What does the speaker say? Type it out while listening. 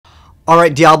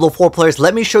Alright, Diablo 4 players,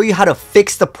 let me show you how to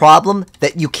fix the problem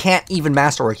that you can't even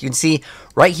masterwork. You can see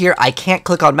right here, I can't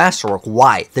click on masterwork.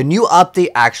 Why? The new update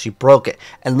actually broke it.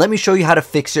 And let me show you how to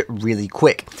fix it really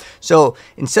quick. So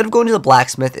instead of going to the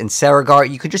blacksmith in Saragar,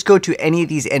 you could just go to any of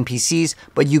these NPCs,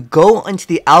 but you go into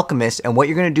the alchemist, and what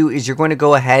you're going to do is you're going to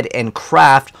go ahead and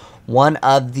craft one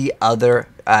of the other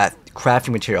crafting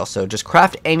materials. So just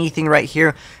craft anything right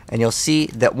here, and you'll see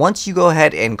that once you go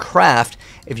ahead and craft,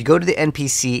 if you go to the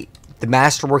NPC, the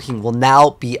masterworking will now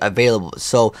be available.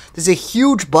 So this is a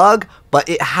huge bug, but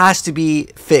it has to be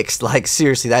fixed. Like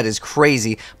seriously, that is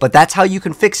crazy. But that's how you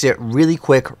can fix it really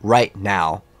quick right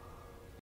now.